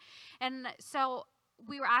season. And so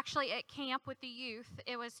we were actually at camp with the youth.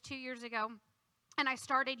 It was 2 years ago. And I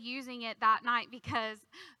started using it that night because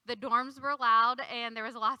the dorms were loud and there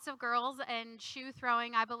was lots of girls and shoe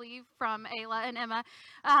throwing, I believe, from Ayla and Emma.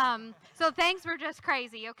 So things were just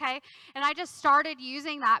crazy, okay? And I just started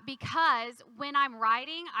using that because when I'm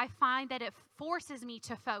writing, I find that it forces me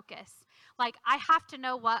to focus. Like, I have to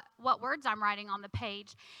know what words I'm writing on the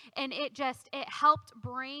page. And it helped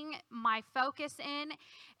bring my focus in.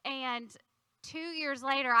 And 2 years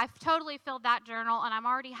later, I've totally filled that journal, and I'm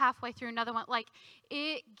already halfway through another one. Like,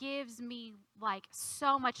 it gives me, like,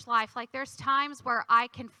 so much life. Like, there's times where I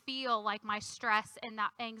can feel, like, my stress and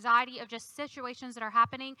that anxiety of just situations that are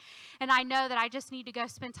happening, and I know that I just need to go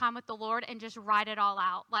spend time with the Lord and just write it all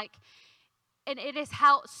out. Like, and it has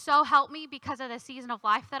helped me because of the season of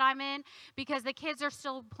life that I'm in, because the kids are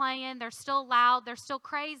still playing, they're still loud, they're still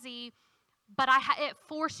crazy, but it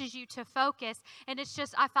forces you to focus. And it's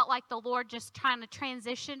just, I felt like the Lord just trying to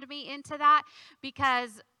transitioned me into that,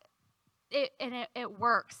 because it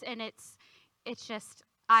works. And it's just,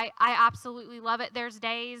 I absolutely love it. There's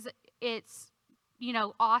days it's, you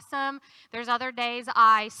know, awesome. There's other days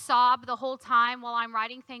I sob the whole time while I'm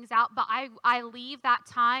writing things out, but I leave that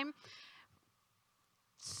time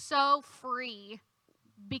so free,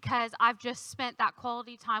 because I've just spent that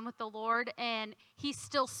quality time with the Lord, and He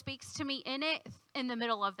still speaks to me in it, in the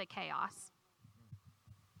middle of the chaos.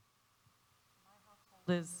 My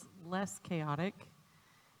household is less chaotic,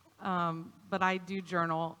 but I do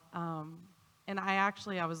journal. And I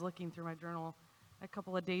was looking through my journal a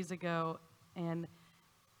couple of days ago, and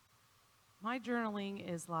my journaling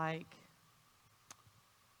is like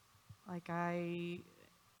I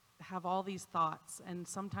have all these thoughts, and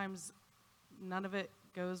sometimes none of it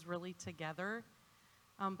goes really together.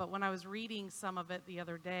 But when I was reading some of it the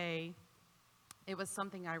other day, it was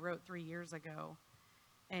something I wrote 3 years ago.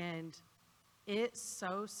 And it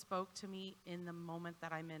so spoke to me in the moment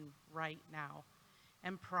that I'm in right now.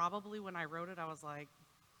 And probably when I wrote it, I was like,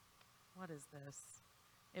 what is this?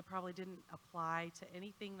 It probably didn't apply to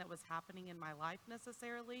anything that was happening in my life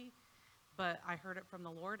necessarily, but I heard it from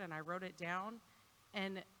the Lord and I wrote it down.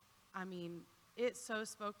 And I mean, it so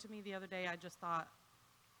spoke to me the other day. I just thought,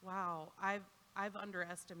 wow, I've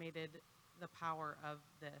underestimated the power of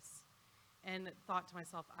this, and thought to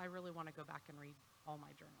myself, I really want to go back and read all my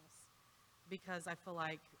journals, because I feel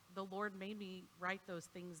like the Lord made me write those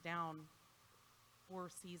things down for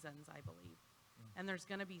seasons, I believe. And there's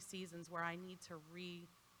going to be seasons where I need to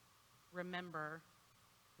remember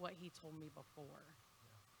what He told me before,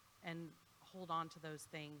 and hold on to those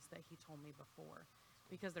things that He told me before,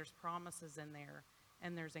 because there's promises in there,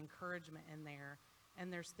 and there's encouragement in there,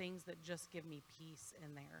 And there's things that just give me peace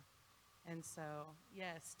in there. And so,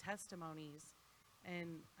 yes, testimonies.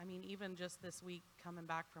 And I mean, even just this week coming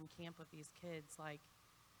back from camp with these kids, like,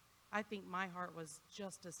 I think my heart was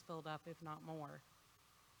just as filled up, if not more.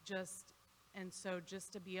 And so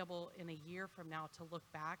just to be able in a year from now to look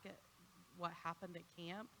back at what happened at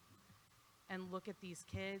camp and look at these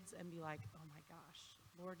kids and be like, oh my gosh,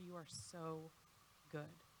 Lord, you are so good.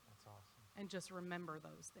 That's awesome. And just remember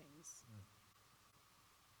those things.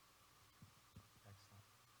 Excellent.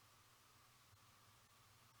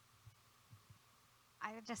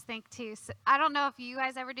 I just think too, I don't know if you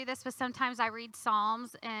guys ever do this, but sometimes I read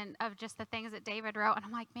Psalms and of just the things that David wrote, and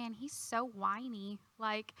I'm like, man, he's so whiny.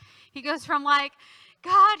 Like, he goes from like,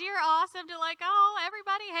 God, you're awesome, to like, oh,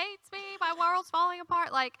 everybody hates me, my world's falling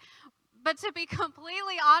apart. Like, but to be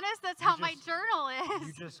completely honest, that's how my journal is.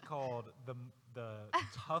 You just called the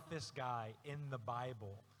toughest guy in the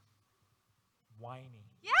Bible whiny.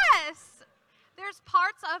 Yes. There's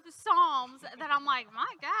parts of the Psalms that I'm like,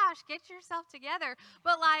 my gosh, get yourself together.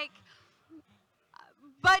 But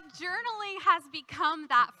journaling has become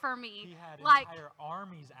that for me. He had like, entire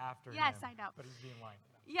armies after him. Yes, I know. But he's being whiny.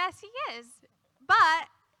 Yes, he is. But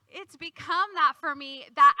it's become that for me,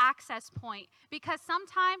 that access point. Because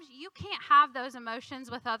sometimes you can't have those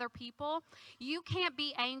emotions with other people. You can't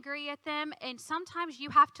be angry at them. And sometimes you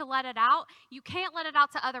have to let it out. You can't let it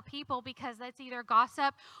out to other people because that's either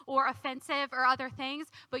gossip or offensive or other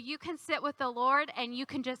things. But you can sit with the Lord and you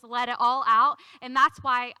can just let it all out. And that's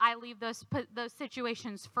why I leave those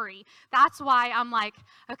situations free. That's why I'm like,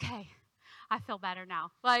 okay, I feel better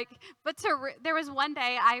now. Like, but there was one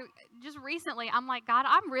day just recently, I'm like, God,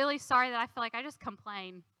 I'm really sorry that I feel like I just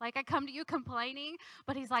complain. Like, I come to you complaining,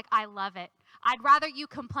 but he's like, I love it. I'd rather you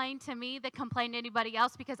complain to me than complain to anybody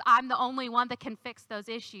else because I'm the only one that can fix those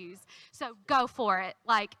issues. So go for it.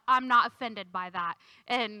 Like, I'm not offended by that.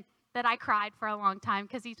 And that I cried for a long time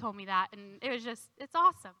because he told me that. And it was just, it's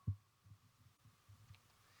awesome.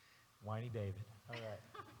 Whiny David. All right.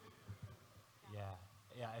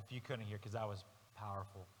 Yeah, if you couldn't hear, because that was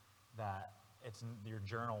powerful, that your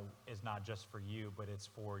journal is not just for you, but it's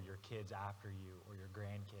for your kids after you or your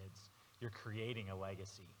grandkids. You're creating a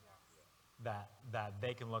legacy that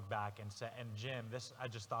they can look back and say, and Jim, I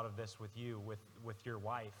just thought of this with you, with your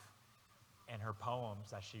wife and her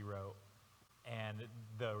poems that she wrote and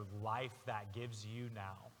the life that gives you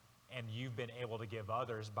now. And you've been able to give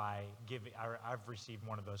others by giving. I've received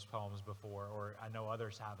one of those poems before, or I know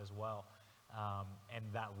others have as well. And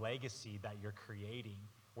that legacy that you're creating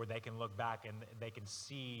where they can look back and they can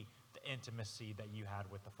see the intimacy that you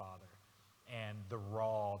had with the Father and the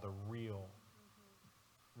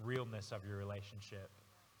realness of your relationship.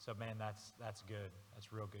 So, man, that's good.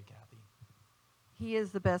 That's real good, Kathy. He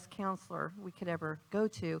is the best counselor we could ever go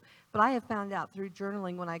to. But I have found out through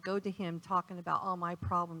journaling, when I go to him talking about all my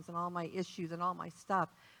problems and all my issues and all my stuff,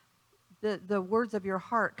 the words of your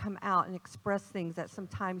heart come out and express things that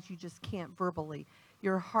sometimes you just can't verbally.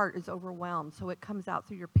 Your heart is overwhelmed, so it comes out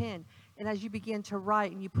through your pen. And as you begin to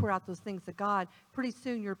write and you pour out those things to God, pretty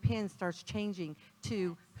soon your pen starts changing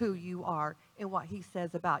to who you are and what he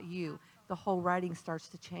says about you. The whole writing starts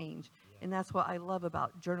to change. And that's what I love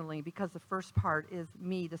about journaling, because the first part is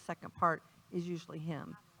me, the second part is usually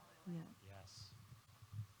him. Yeah. Yes.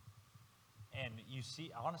 And you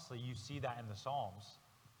see that in the Psalms.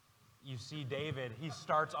 You see David, he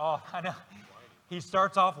starts off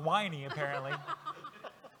whiny apparently,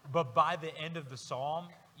 but by the end of the Psalm,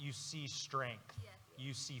 you see strength,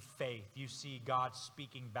 you see faith, you see God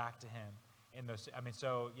speaking back to him in those. I mean,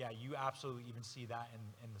 so yeah, you absolutely even see that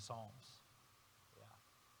in the Psalms. Yeah.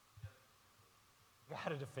 Got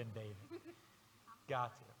to defend David.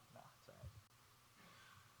 Got to. No, it's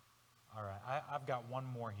all right. All right, I've got one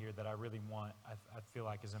more here that I really want, I feel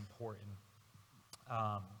like is important.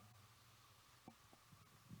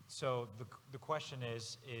 So the question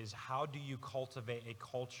is how do you cultivate a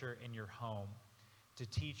culture in your home to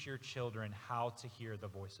teach your children how to hear the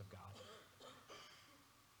voice of God?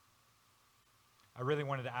 I really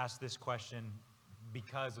wanted to ask this question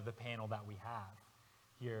because of the panel that we have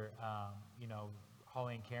here.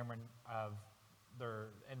 Holly and Cameron,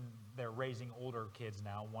 they're raising older kids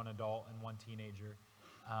now, one adult and one teenager.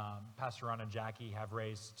 Pastor Ron and Jackie have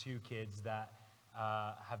raised two kids that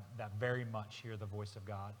very much hear the voice of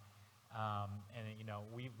God,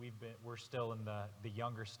 we're still in the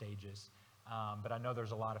younger stages, but I know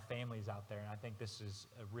there's a lot of families out there, and I think this is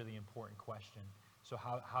a really important question. So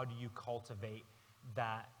how do you cultivate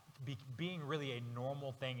that being really a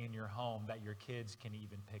normal thing in your home that your kids can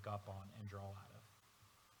even pick up on and draw out of?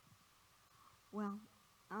 Well,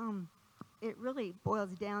 it really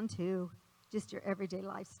boils down to just your everyday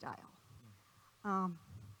lifestyle. How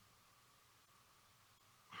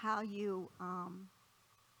you,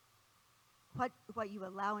 what you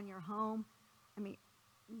allow in your home. I mean,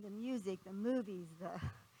 the music, the movies, the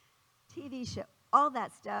TV show, all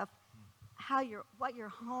that stuff. What your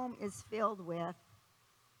home is filled with,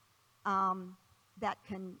 that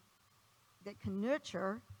can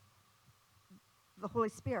nurture the Holy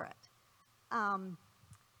Spirit. And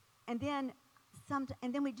then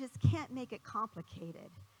we just can't make it complicated.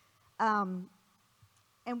 And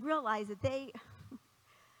realize that they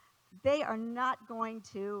are not going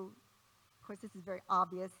to, of course this is very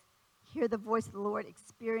obvious, hear the voice of the Lord,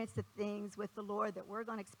 experience the things with the Lord that we're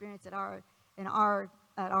going to experience at our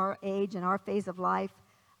age and our phase of life.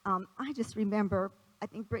 I just remember, I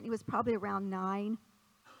think Brittany was probably around 9.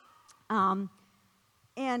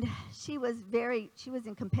 And she was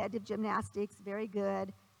in competitive gymnastics, very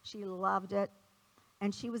good. She loved it.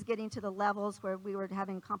 And she was getting to the levels where we were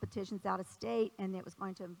having competitions out of state, and it was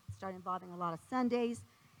going to start involving a lot of Sundays.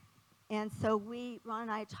 And so Ron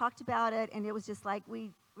and I talked about it, and it was just like, we're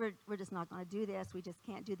just not going to do this. We just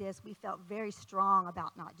can't do this. We felt very strong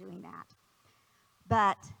about not doing that.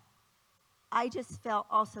 But I just felt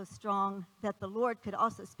also strong that the Lord could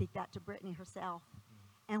also speak that to Brittany herself.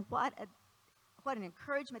 And what an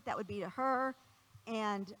encouragement that would be to her,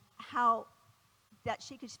 and how that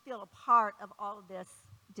she could feel a part of all of this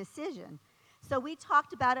decision. So we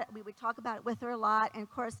talked about it. We would talk about it with her a lot. And of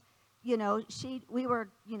course, she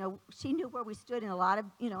knew where we stood in a lot of,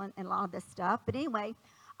 in a lot of this stuff. But anyway,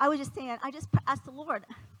 I was just saying, I just asked the Lord,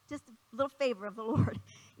 just a little favor of the Lord.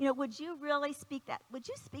 Would you really speak that? Would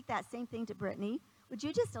you speak that same thing to Brittany? Would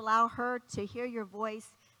you just allow her to hear your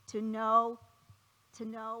voice, to know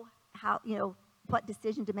how, what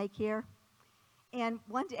decision to make here? And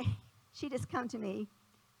one day, she just come to me,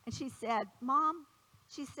 and she said, Mom,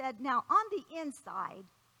 she said, now on the inside,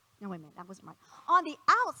 no, wait a minute, that wasn't right. On the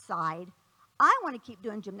outside, I want to keep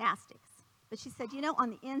doing gymnastics. But she said, on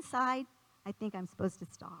the inside, I think I'm supposed to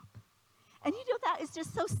stop. And that is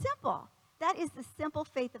just so simple. That is the simple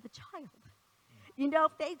faith of a child.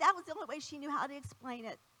 That was the only way she knew how to explain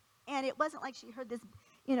it. And it wasn't like she heard this,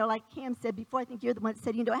 like Cam said before, I think you're the one that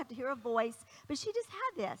said, I have to hear a voice. But she just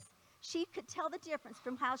had this. She could tell the difference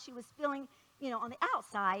from how she was feeling, on the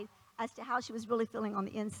outside as to how she was really feeling on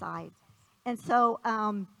the inside. And so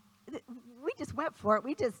we just went for it.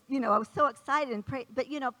 We just, I was so excited and prayed.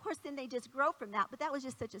 But, of course, then they just grow from that. But that was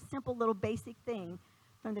just such a simple little basic thing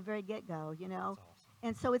from the very get-go, That's awesome.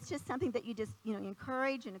 And so it's just something that you just,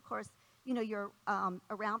 encourage. And, of course, you're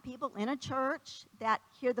around people in a church that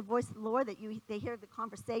hear the voice of the Lord, that they hear the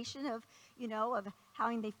conversation of, of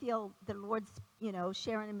how they feel the Lord's,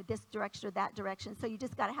 sharing them in this direction or that direction. So you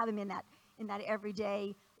just got to have them in that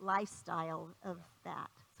everyday lifestyle of that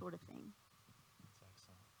sort of thing. That's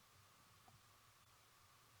excellent.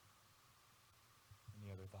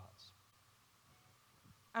 Any other thoughts?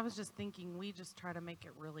 I was just thinking, we just try to make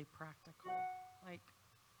it really practical. Like,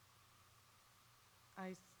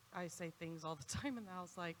 I say things all the time in the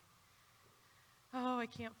house like, oh, I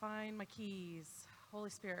can't find my keys. Holy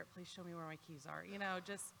Spirit, please show me where my keys are.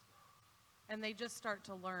 And they just start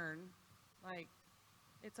to learn, like,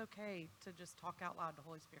 it's okay to just talk out loud to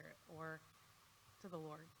Holy Spirit or to the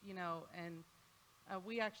Lord, And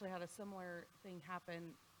we actually had a similar thing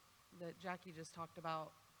happen that Jackie just talked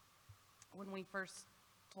about when we first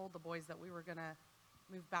told the boys that we were going to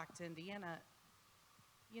move back to Indiana.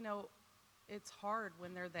 It's hard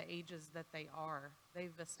when they're the ages that they are.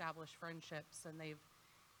 They've established friendships,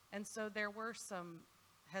 and so there were some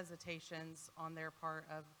hesitations on their part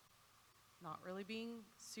of not really being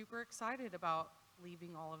super excited about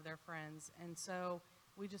leaving all of their friends. And so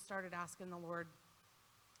we just started asking the Lord,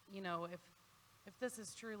 if this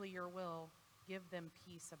is truly your will, give them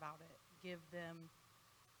peace about it. Give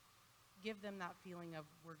them that feeling of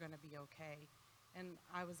we're going to be okay. And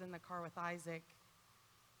I was in the car with Isaac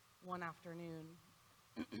one afternoon,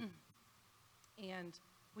 and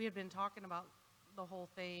we had been talking about the whole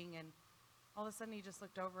thing, and all of a sudden he just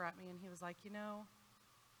looked over at me and he was like, I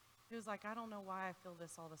don't know why I feel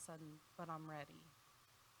this all of a sudden, but I'm ready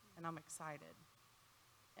and I'm excited.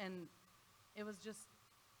 And it was just,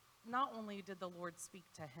 not only did the Lord speak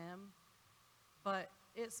to him, but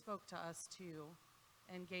it spoke to us too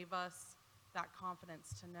and gave us that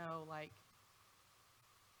confidence to know, like,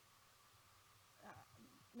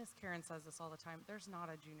 Miss Karen says this all the time, there's not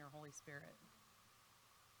a junior Holy Spirit.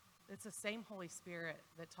 It's the same Holy Spirit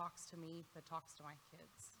that talks to me, that talks to my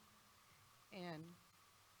kids. And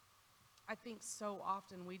I think so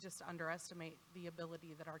often we just underestimate the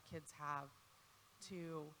ability that our kids have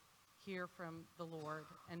to hear from the Lord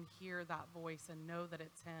and hear that voice and know that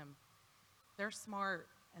it's him. They're smart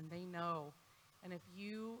and they know. And if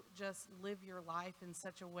you just live your life in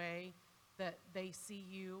such a way that they see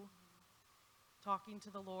you talking to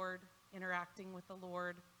the Lord, interacting with the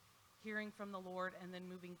Lord, hearing from the Lord, and then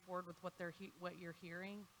moving forward with what you're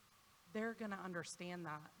hearing, they're going to understand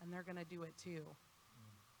that, and they're going to do it too.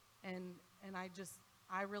 And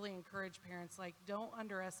I really encourage parents, like, don't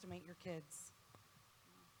underestimate your kids.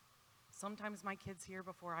 Sometimes my kids hear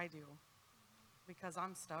before I do, because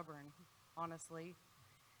I'm stubborn, honestly.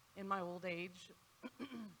 In my old age,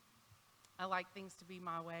 I like things to be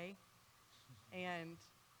my way, and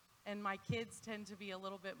my kids tend to be a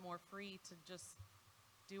little bit more free to just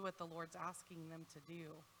do what the Lord's asking them to do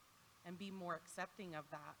and be more accepting of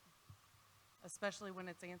that, especially when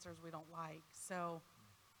it's answers we don't like. So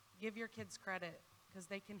give your kids credit, because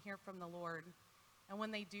they can hear from the Lord. And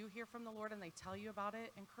when they do hear from the Lord and they tell you about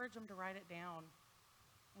it, encourage them to write it down.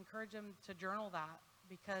 Encourage them to journal that,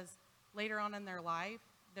 because later on in their life,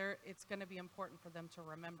 it's going to be important for them to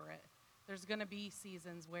remember it. There's going to be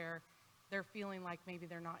seasons where they're feeling like maybe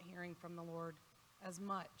they're not hearing from the Lord as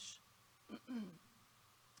much.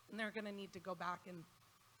 And they're going to need to go back and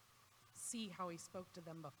see how he spoke to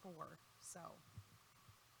them before. So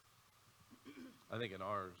I think in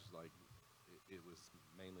ours, like, it was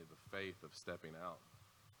mainly the faith of stepping out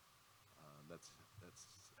that's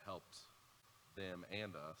helped them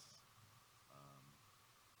and us.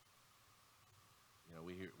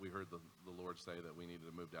 We heard the Lord say that we needed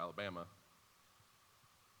to move to Alabama.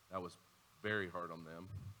 That was very hard on them,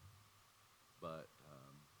 but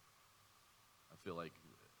I feel like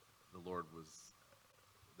the Lord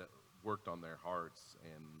that worked on their hearts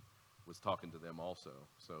and was talking to them also.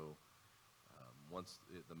 So once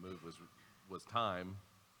the move was time,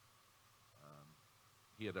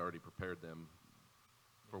 he had already prepared them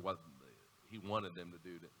for what he wanted them to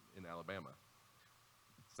do in Alabama.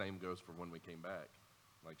 Same goes for when we came back.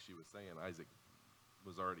 Like she was saying, Isaac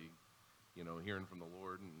was already, hearing from the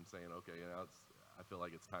Lord and saying, okay, I feel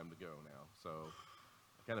like it's time to go now. So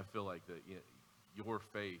I kind of feel like that your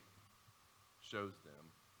faith shows them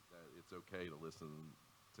that it's okay to listen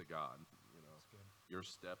to God. Your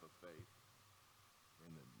step of faith,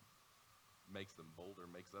 and it makes them bolder,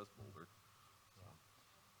 makes us bolder.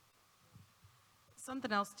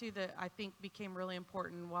 something else too that I think became really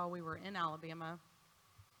important while we were in Alabama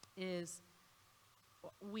is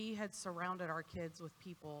we had surrounded our kids with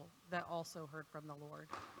people that also heard from the Lord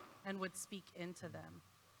and would speak into them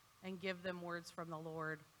and give them words from the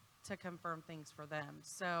Lord to confirm things for them.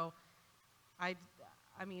 So I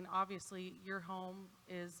mean, obviously your home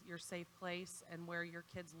is your safe place and where your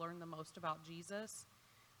kids learn the most about Jesus,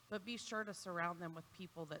 but be sure to surround them with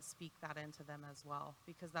people that speak that into them as well,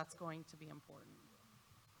 because that's going to be important.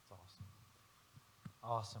 That's awesome.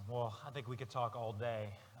 Awesome. Well, I think we could talk all day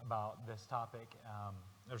about this topic.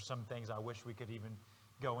 There's some things I wish we could even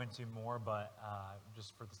go into more, but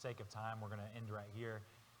just for the sake of time, we're going to end right here.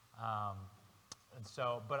 And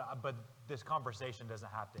so, but this conversation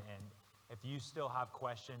doesn't have to end. If you still have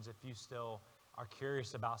questions, if you still are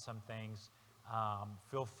curious about some things,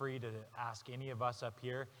 feel free to ask any of us up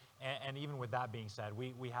here. And even with that being said,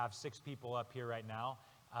 we have 6 people up here right now.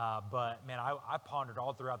 But man, I pondered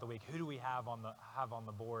all throughout the week, who do we have on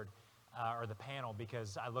the board or the panel?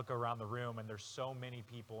 Because I look around the room and there's so many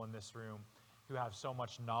people in this room who have so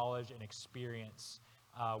much knowledge and experience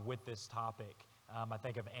with this topic. I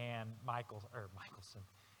think of Michelson.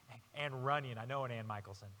 Ann Runyon, I know an Ann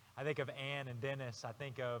Michelson. I think of Ann and Dennis. I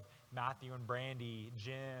think of Matthew and Brandy,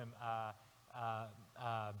 Jim,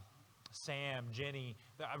 Sam, Jenny.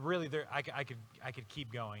 Really, I could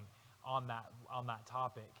keep going on that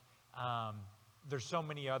topic. There's so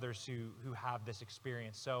many others who have this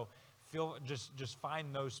experience. So just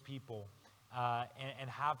find those people and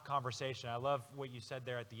have conversation. I love what you said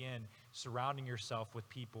there at the end, surrounding yourself with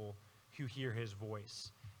people who hear His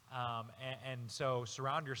voice. And so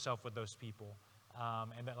surround yourself with those people.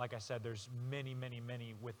 And that, like I said, there's many, many,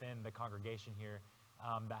 many within the congregation here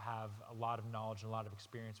that have a lot of knowledge and a lot of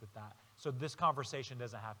experience with that. So this conversation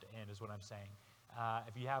doesn't have to end, is what I'm saying.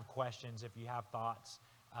 If you have questions, if you have thoughts,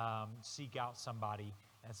 seek out somebody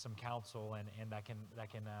and some counsel, and that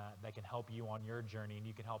can help you on your journey, and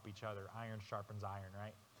you can help each other. Iron sharpens iron,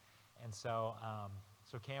 right? And so,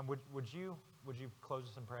 Cam, would you close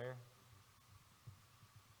us in prayer?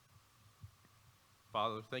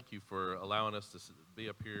 Father, thank you for allowing us to be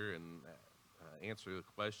up here and answer the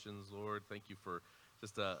questions, Lord. Thank you for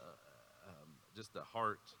just a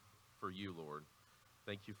heart for you, Lord.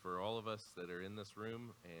 Thank you for all of us that are in this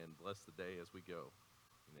room, and bless the day as we go.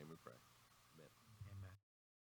 In your name we pray.